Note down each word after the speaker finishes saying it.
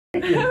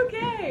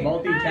Okay.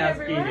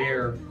 Multitasking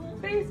here.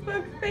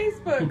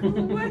 Facebook.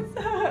 What's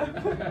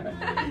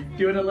up?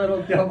 Doing a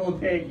little double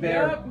take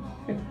there.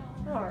 Yep.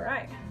 All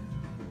right.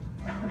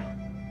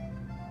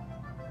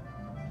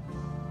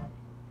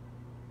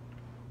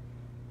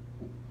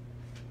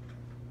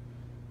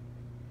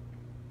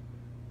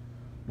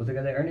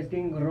 Música de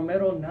Ernestine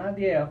Romero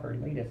Nadia, her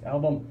latest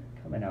album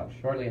coming out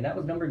shortly, and that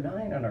was number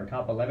 9 on our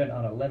top 11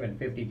 on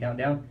 1150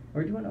 countdown.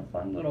 We're doing a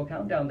fun little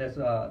countdown this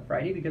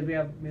Friday because we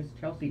have Miss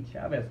Chelsea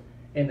Chavez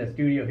in the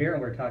studio here,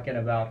 and we're talking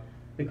about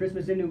the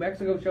Christmas in New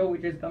Mexico show,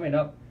 which is coming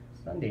up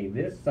Sunday.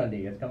 This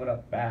Sunday, it's coming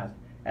up fast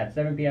at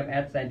 7 p.m.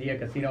 at Sandia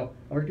Casino.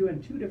 And we're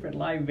doing 2 different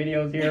live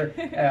videos here.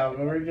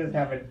 We're just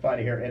having fun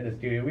here in the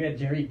studio. We had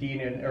Jerry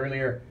Dean in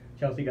earlier.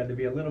 Chelsea got to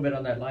be a little bit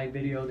on that live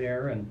video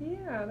there, and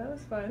yeah, that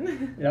was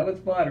fun. That was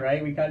fun,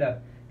 right? We kind of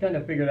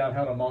figured out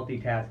how to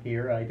multitask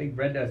here. I think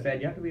Brenda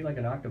said you have to be like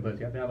an octopus.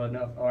 You have to have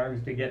enough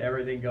arms to get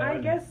everything going. I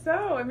guess so.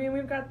 I mean,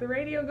 we've got the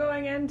radio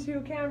going and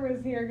 2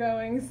 cameras here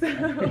going, so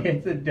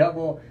it's a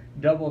double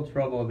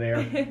trouble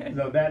there.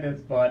 So that is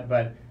fun.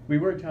 But we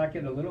were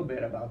talking a little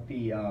bit about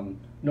the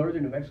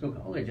Northern New Mexico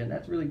College, and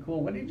that's really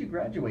cool. When did you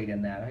graduate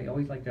in that? I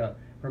always like to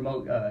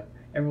promote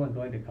everyone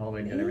going to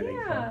college and everything.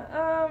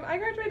 Yeah, I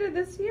graduated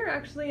this year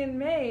actually in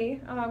May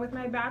with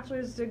my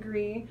bachelor's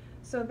degree.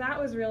 So that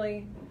was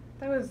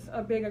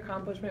a big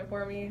accomplishment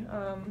for me.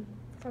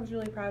 I was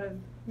really proud of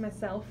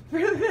myself for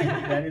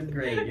that. That is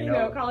great. You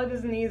know, college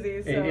isn't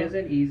easy. So. It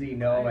isn't easy,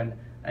 no.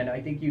 And I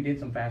think you did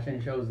some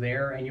fashion shows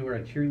there, and you were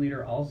a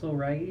cheerleader also,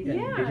 right? And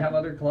yeah. Did you have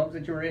other clubs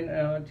that you were in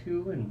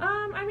too? And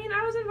I mean,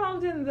 I was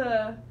involved in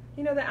the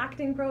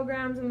acting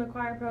programs and the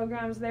choir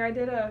programs there.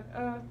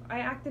 I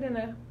acted in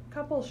a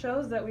couple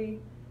shows that we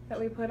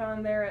put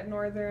on there at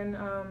Northern.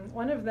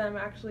 One of them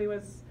actually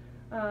was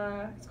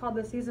it's called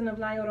The Season of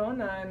La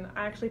Llorona, and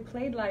I actually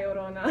played La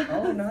Llorona.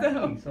 Oh,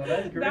 nice. So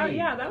that's great.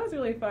 That was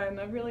really fun.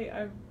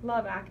 I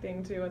love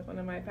acting too. It's one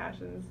of my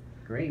passions.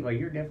 Great. Well,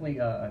 you're definitely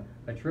a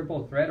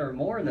triple threat or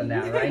more than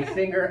that, right?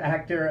 Singer,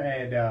 actor,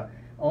 and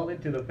all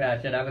into the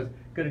fashion. I was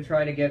going to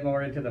try to get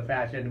more into the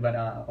fashion, but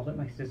I'll let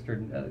my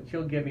sister,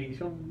 she'll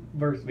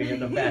verse me in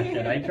the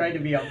fashion. I tried to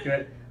be up to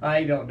it.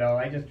 I don't know.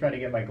 I just try to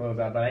get my clothes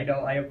on, but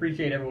I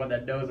appreciate everyone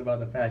that knows about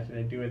the fashion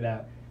and doing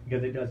that,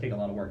 because it does take a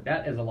lot of work.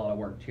 That is a lot of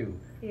work too.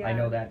 Yeah. I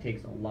know that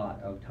takes a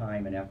lot of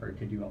time and effort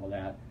to do all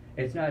that.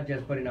 It's not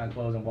just putting on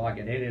clothes and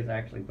walking. It is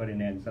actually putting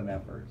in some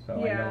effort.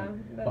 So yeah,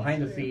 I know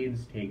behind the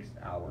scenes takes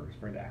hours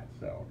for that.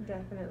 So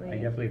definitely. I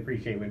definitely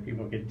appreciate when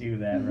people can do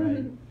that,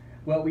 right?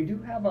 Well, we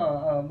do have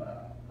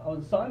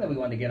a song that we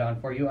wanted to get on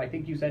for you. I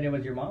think you said it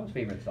was your mom's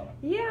favorite song.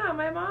 Yeah,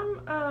 my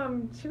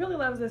mom, she really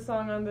loves this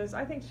song on this.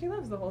 I think she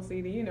loves the whole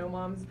CD, you know,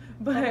 moms.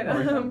 But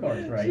of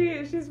course,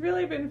 right. she's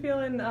really been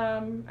feeling,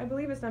 I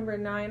believe it's number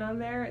 9 on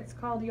there. It's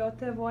called Yo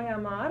Te Voy a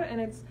Amar, and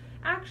it's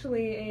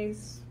actually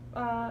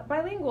a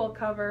bilingual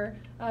cover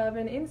of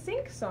an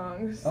NSYNC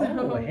song. So,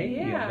 oh, hey,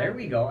 yeah, there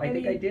we go. I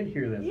think I did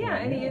hear this. Yeah,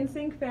 one. any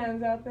NSYNC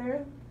fans out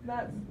there?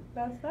 That's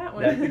that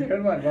one. That's a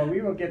good one. Well,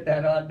 we will get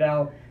that on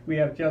now. We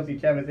have Chelsea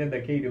Chavez in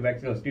the K New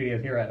Mexico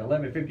studios here at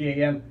 11:50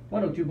 a.m.,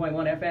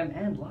 102.1 FM,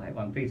 and live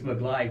on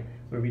Facebook Live,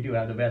 where we do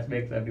have the best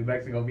mix of New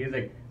Mexico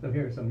music. So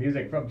here's some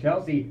music from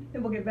Chelsea,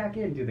 and we'll get back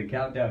into the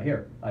countdown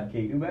here on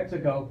K New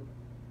Mexico.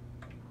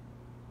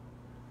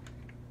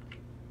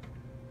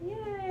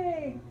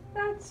 Yay!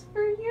 That's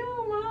for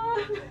you,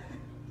 Mom!